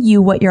tell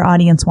you what your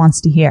audience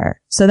wants to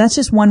hear. So that's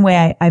just one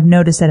way I've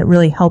noticed that it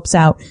really helps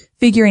out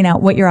figuring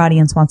out what your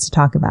audience wants to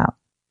talk about.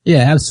 Yeah,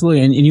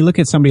 absolutely. And you look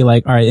at somebody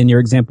like, all right, in your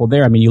example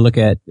there, I mean, you look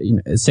at,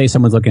 say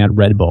someone's looking at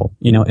Red Bull,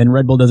 and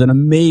Red Bull does an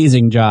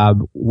amazing job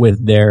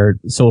with their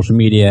social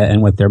media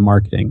and with their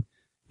marketing.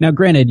 Now,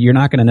 granted, you're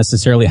not going to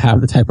necessarily have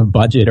the type of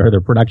budget or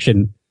the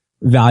production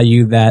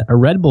value that a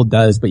Red Bull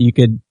does, but you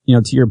could,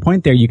 to your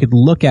point there, you could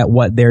look at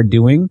what they're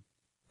doing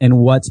and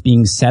what's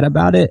being said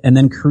about it, and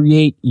then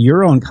create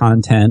your own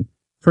content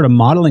sort of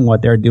modeling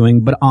what they're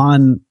doing, but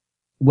on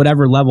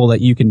whatever level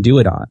that you can do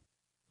it on.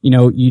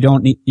 You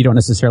don't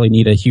necessarily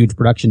need a huge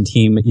production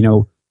team.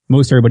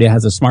 Most everybody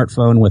has a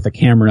smartphone with a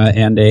camera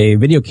and a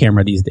video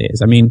camera these days.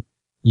 I mean,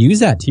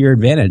 use that to your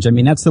advantage. I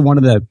mean, that's one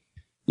of the,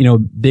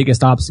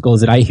 biggest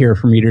obstacles that I hear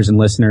from readers and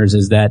listeners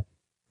is that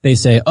they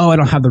say, I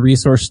don't have the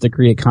resources to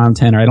create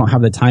content, or I don't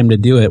have the time to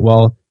do it.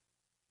 Well,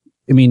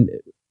 I mean,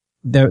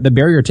 the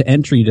barrier to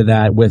entry to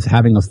that with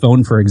having a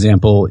phone, for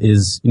example,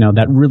 is,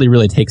 that really,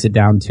 really takes it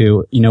down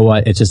to,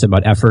 it's just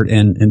about effort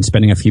and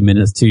spending a few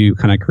minutes to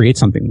kind of create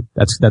something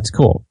that's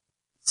cool.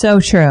 So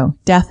true.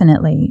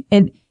 Definitely.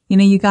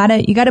 You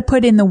gotta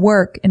put in the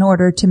work in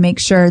order to make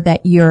sure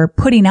that you're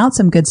putting out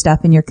some good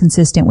stuff and you're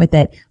consistent with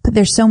it. But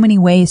there's so many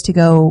ways to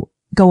go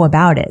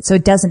about it. So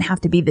it doesn't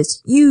have to be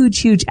this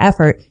huge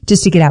effort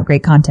just to get out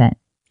great content.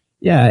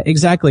 Yeah,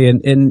 exactly.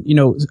 And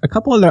a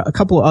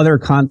couple other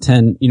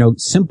content,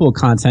 simple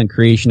content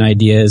creation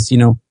ideas,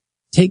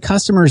 take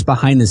customers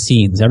behind the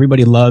scenes.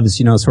 Everybody loves,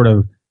 sort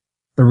of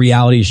the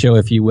reality show,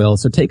 if you will.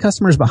 So take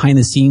customers behind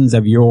the scenes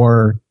of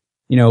your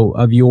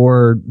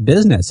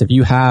business. If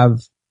you have,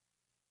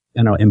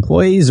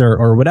 employees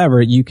or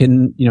whatever, you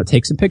can,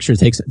 take some pictures,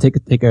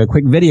 take a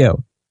quick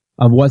video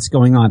of what's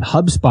going on.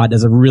 HubSpot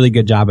does a really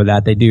good job of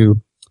that. They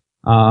do,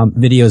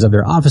 videos of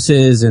their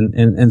offices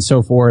and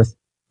so forth.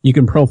 You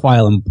can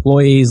profile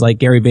employees like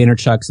Gary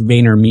Vaynerchuk's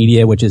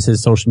VaynerMedia, which is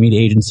his social media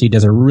agency,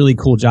 does a really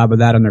cool job of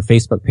that on their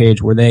Facebook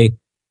page where they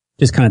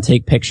just kind of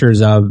take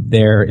pictures of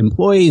their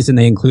employees and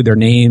they include their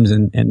names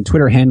and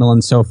Twitter handle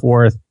and so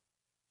forth.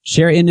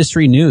 Share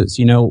industry news.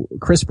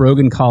 Chris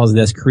Brogan calls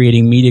this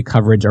creating media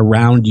coverage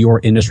around your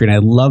industry. And I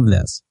love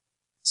this.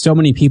 So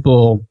many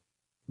people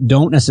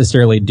don't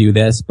necessarily do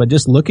this, but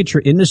just look at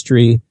your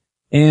industry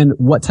and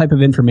what type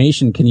of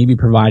information can you be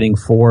providing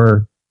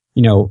for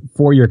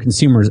your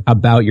consumers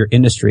about your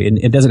industry. And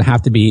it doesn't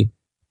have to be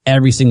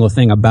every single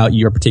thing about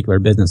your particular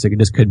business. It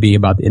just could be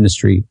about the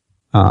industry,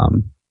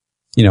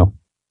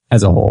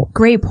 as a whole.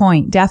 Great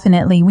point.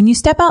 Definitely. When you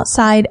step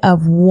outside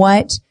of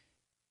what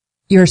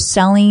you're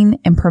selling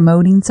and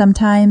promoting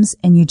sometimes,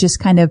 and you just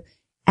kind of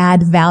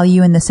add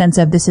value in the sense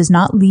of this is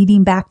not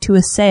leading back to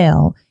a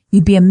sale,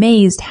 you'd be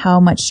amazed how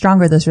much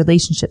stronger those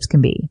relationships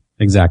can be.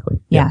 Exactly.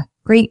 Yeah.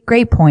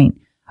 Great point.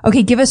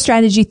 Okay. Give us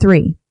strategy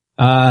 3.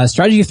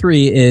 Strategy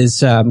 3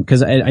 is,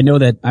 cause I know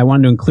that I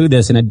wanted to include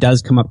this and it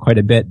does come up quite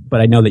a bit, but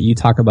I know that you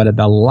talk about it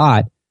a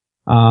lot,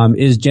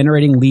 is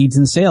generating leads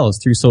and sales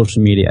through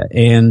social media.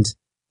 And,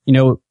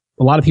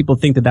 a lot of people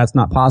think that that's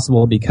not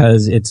possible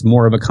because it's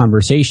more of a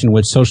conversation,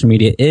 which social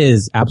media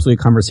is absolutely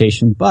a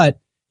conversation, but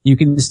you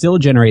can still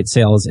generate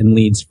sales and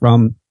leads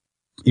from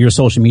your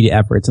social media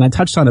efforts. And I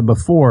touched on it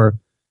before,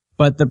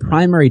 but the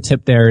primary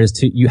tip there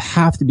is you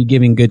have to be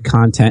giving good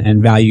content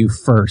and value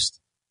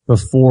first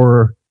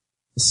before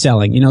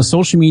selling.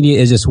 Social media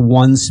is just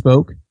one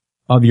spoke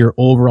of your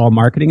overall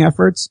marketing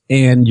efforts,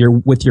 and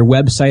with your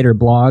website or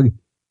blog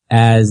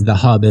as the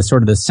hub, as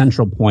sort of the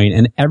central point,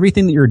 and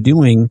everything that you're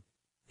doing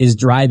is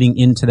driving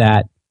into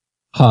that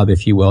hub,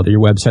 if you will, to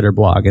your website or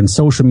blog. And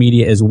social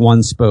media is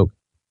one spoke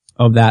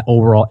of that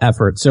overall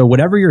effort. So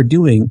whatever you're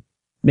doing,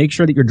 make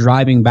sure that you're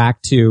driving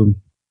back to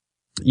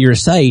your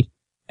site,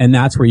 and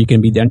that's where you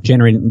can be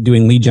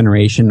doing lead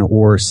generation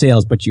or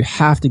sales. But you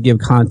have to give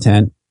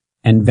content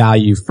and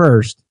value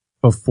first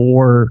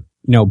before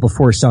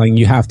selling.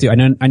 You have to,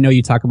 I know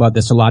you talk about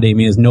this a lot,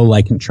 Amy, is know,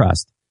 like, and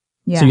trust.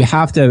 Yeah. So you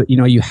have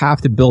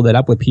to build it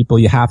up with people.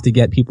 You have to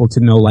get people to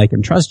know, like,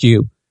 and trust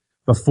you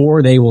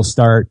before they will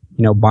start,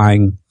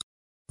 buying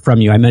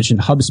from you. I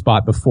mentioned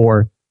HubSpot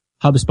before.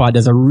 HubSpot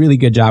does a really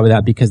good job of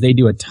that because they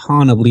do a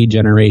ton of lead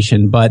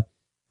generation, but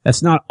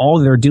that's not all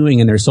they're doing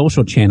in their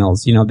social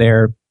channels.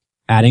 They're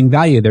adding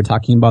value. They're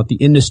talking about the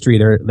industry.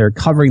 They're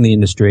covering the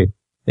industry.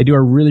 They do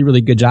a really,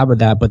 really good job of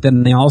that, but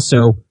then they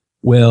also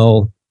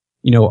will,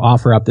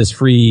 offer up this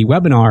free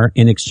webinar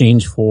in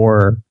exchange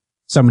for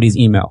somebody's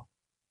email.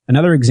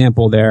 Another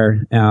example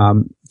there,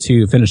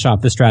 to finish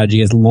off the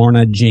strategy is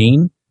Lorna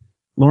Jane.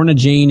 Lorna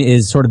Jane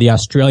is sort of the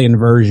Australian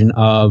version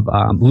of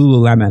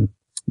Lululemon,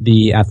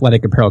 the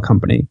athletic apparel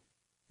company.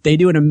 They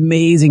do an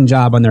amazing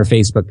job on their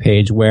Facebook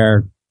page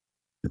where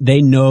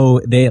they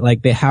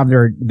have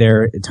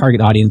their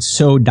target audience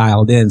so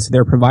dialed in. So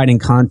they're providing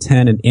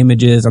content and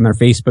images on their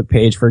Facebook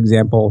page, for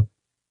example,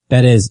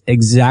 that is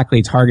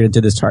exactly targeted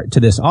to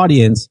this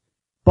audience,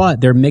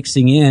 but they're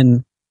mixing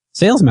in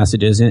sales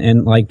messages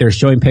and they're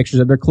showing pictures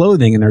of their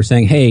clothing and they're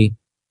saying, hey,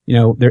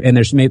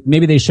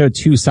 maybe they show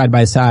two side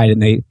by side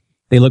and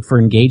they look for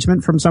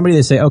engagement from somebody.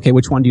 They say, okay,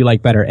 which one do you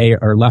like better, A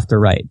or left or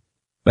right?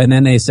 But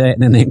then they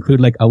include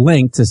like a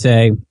link to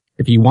say,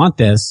 if you want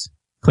this,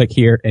 click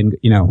here and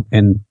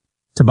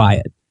to buy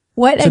it.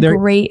 What a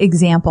great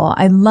example.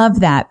 I love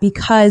that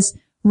because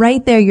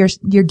right there,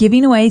 you're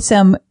giving away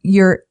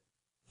you're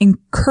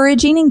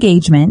encouraging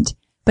engagement,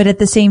 but at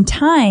the same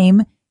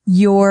time,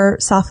 you're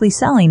softly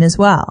selling as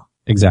well.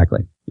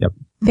 Exactly. Yep.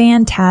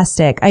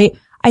 Fantastic.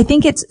 I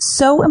think it's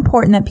so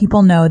important that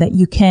people know that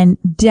you can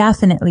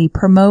definitely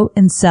promote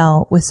and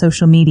sell with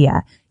social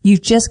media.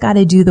 You've just got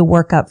to do the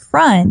work up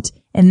front.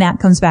 And that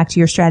comes back to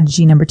your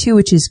strategy number 2,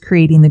 which is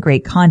creating the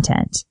great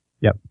content.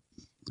 Yep.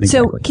 Exactly.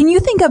 So can you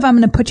think of, I'm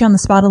going to put you on the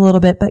spot a little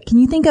bit, but can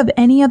you think of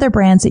any other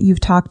brands that you've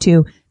talked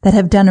to that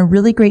have done a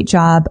really great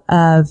job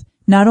of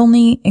not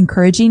only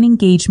encouraging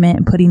engagement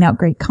and putting out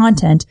great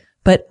content,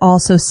 but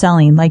also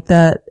selling?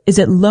 Is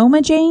it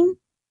Loma Jane?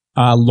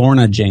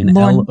 Lorna Jane,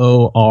 Lorna.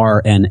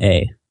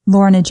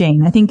 Lorna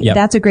Jane. I think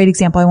that's a great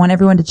example. I want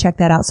everyone to check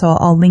that out. So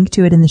I'll link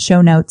to it in the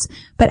show notes.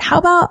 But how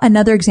about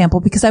another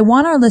example? Because I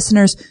want our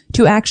listeners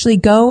to actually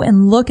go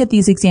and look at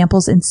these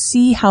examples and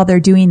see how they're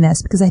doing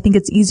this, because I think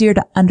it's easier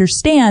to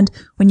understand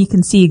when you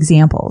can see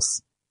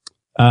examples.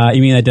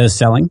 You mean that does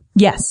selling?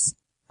 Yes.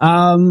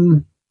 I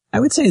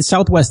would say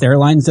Southwest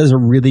Airlines does a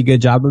really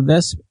good job of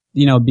this,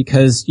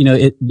 because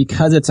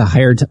it's a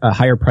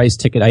higher price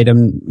ticket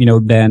item,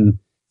 than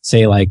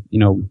say like,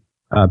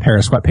 a pair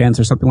of sweatpants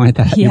or something like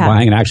that. Yeah. You're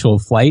buying an actual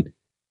flight.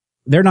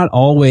 They're not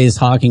always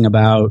talking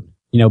about,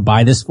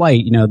 buy this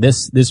flight,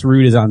 this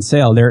route is on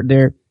sale.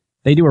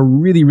 They do a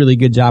really, really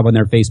good job on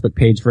their Facebook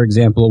page, for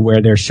example,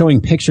 where they're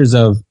showing pictures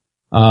of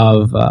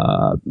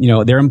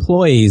their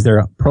employees,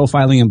 they're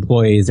profiling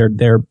employees.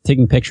 They're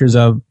taking pictures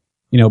of,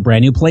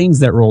 brand new planes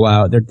that roll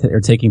out.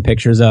 They're taking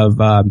pictures of,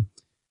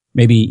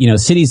 maybe,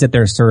 cities that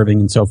they're serving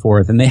and so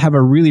forth. And they have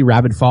a really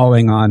rabid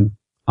following on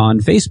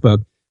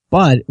Facebook.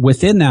 But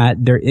within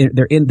that,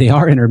 they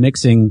are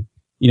intermixing,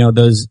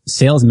 those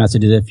sales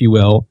messages, if you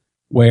will,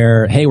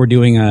 where, hey,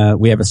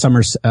 we have a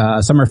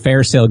summer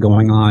fair sale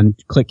going on.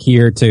 Click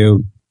here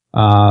to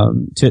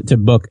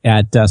book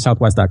at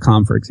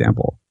southwest.com, for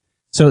example.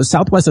 So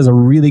Southwest does a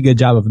really good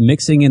job of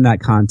mixing in that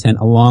content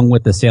along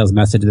with the sales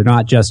message. They're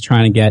not just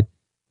trying to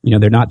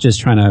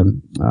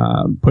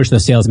push the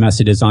sales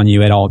messages on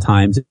you at all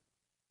times.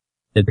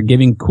 They're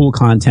giving cool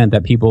content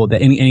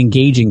and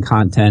engaging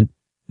content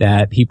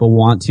that people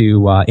want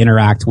to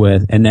interact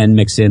with, and then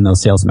mix in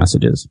those sales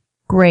messages.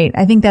 Great.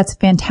 I think that's a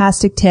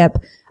fantastic tip.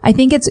 I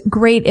think it's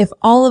great if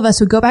all of us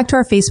would go back to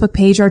our Facebook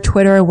page, our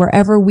Twitter, or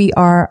wherever we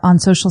are on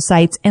social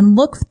sites and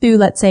look through,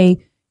 let's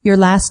say, your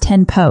last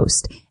 10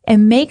 posts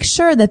and make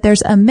sure that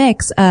there's a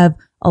mix of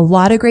a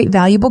lot of great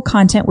valuable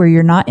content where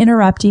you're not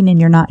interrupting and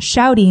you're not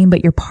shouting,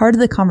 but you're part of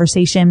the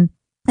conversation.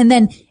 And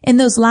then in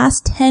those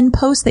last 10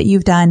 posts that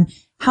you've done,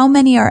 how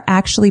many are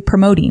actually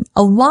promoting?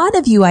 A lot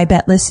of you, I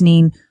bet,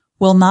 listening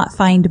will not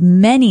find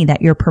many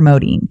that you're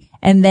promoting.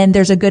 And then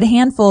there's a good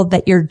handful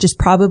that you're just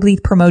probably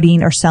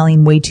promoting or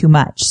selling way too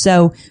much.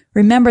 So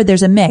remember,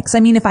 there's a mix. I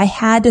mean, if I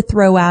had to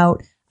throw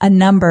out a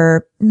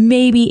number,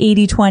 maybe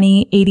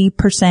 80-20,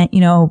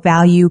 80%,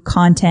 value,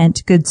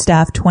 content, good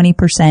stuff,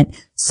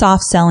 20%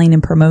 soft selling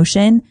and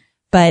promotion.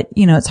 But,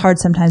 it's hard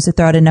sometimes to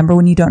throw out a number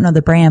when you don't know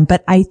the brand.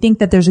 But I think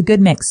that there's a good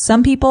mix.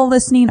 Some people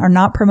listening are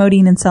not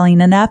promoting and selling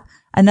enough.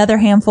 Another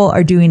handful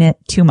are doing it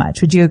too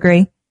much. Would you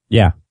agree?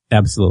 Yeah,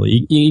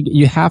 absolutely.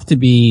 You have to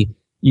be,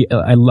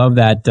 I love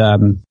that,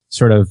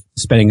 sort of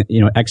spending,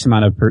 X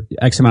amount of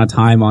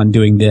time on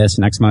doing this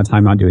and X amount of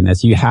time on doing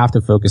this. You have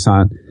to focus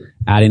on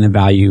adding the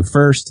value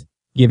first,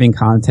 giving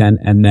content,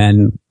 and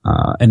then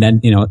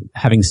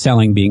having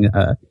selling being,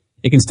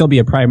 it can still be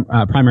a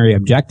primary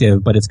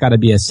objective, but it's got to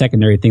be a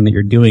secondary thing that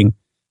you're doing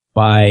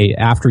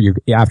after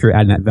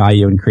adding that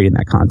value and creating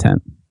that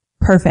content.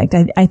 Perfect.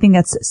 I think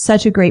that's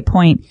such a great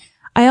point.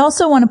 I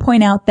also want to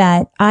point out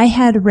that I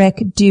had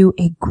Rick do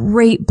a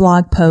great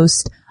blog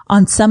post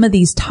on some of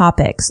these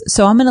topics.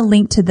 So I'm going to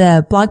link to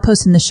the blog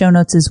post in the show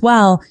notes as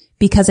well,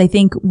 because I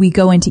think we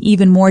go into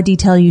even more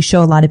detail. You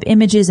show a lot of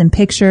images and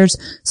pictures.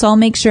 So I'll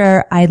make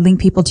sure I link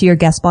people to your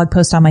guest blog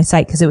post on my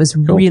site because it was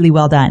really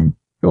well done.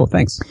 Cool.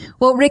 Thanks.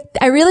 Well, Rick,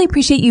 I really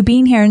appreciate you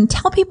being here, and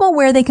tell people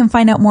where they can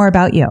find out more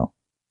about you.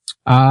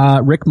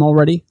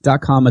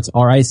 RickMulready.com. It's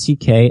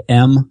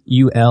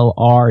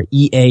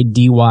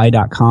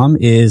RickMulready.com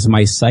is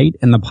my site.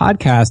 And the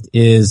podcast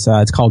is,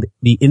 it's called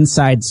the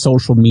Inside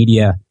Social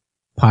Media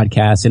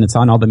Podcast, and it's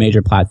on all the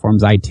major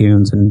platforms,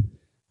 iTunes and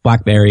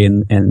BlackBerry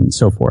and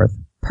so forth.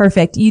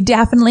 Perfect. You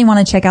definitely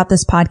want to check out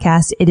this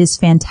podcast. It is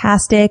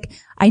fantastic.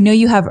 I know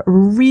you have a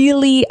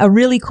really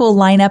cool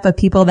lineup of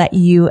people that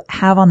you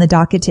have on the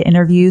docket to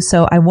interview.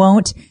 So I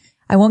won't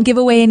give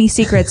away any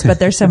secrets, but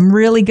there's some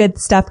really good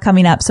stuff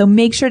coming up. So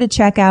make sure to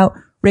check out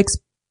Rick's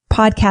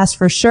podcast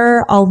for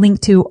sure. I'll link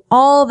to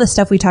all the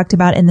stuff we talked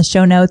about in the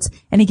show notes.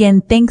 And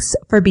again, thanks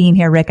for being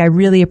here, Rick. I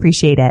really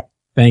appreciate it.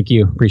 Thank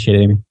you. Appreciate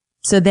it, Amy.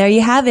 So there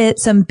you have it.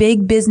 Some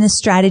big business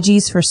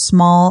strategies for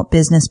small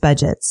business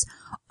budgets.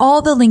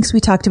 All the links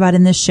we talked about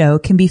in this show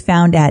can be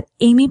found at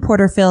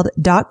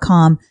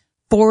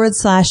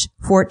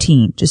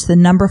amyporterfield.com/14, just the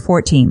number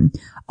 14.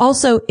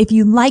 Also, if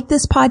you like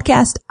this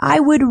podcast, I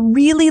would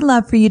really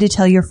love for you to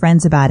tell your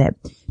friends about it.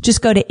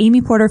 Just go to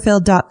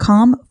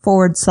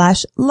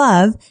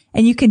amyporterfield.com/love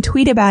and you can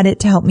tweet about it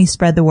to help me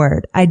spread the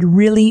word. I'd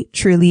really,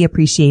 truly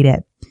appreciate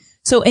it.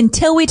 So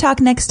until we talk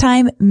next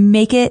time,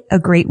 make it a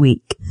great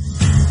week.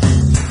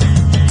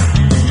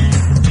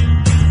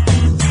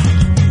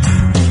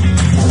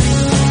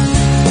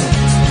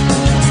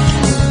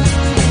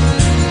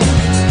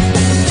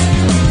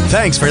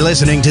 Thanks for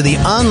listening to the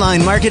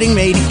Online Marketing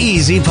Made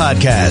Easy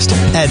podcast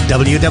at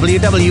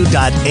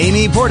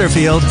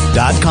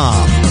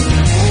www.amyporterfield.com.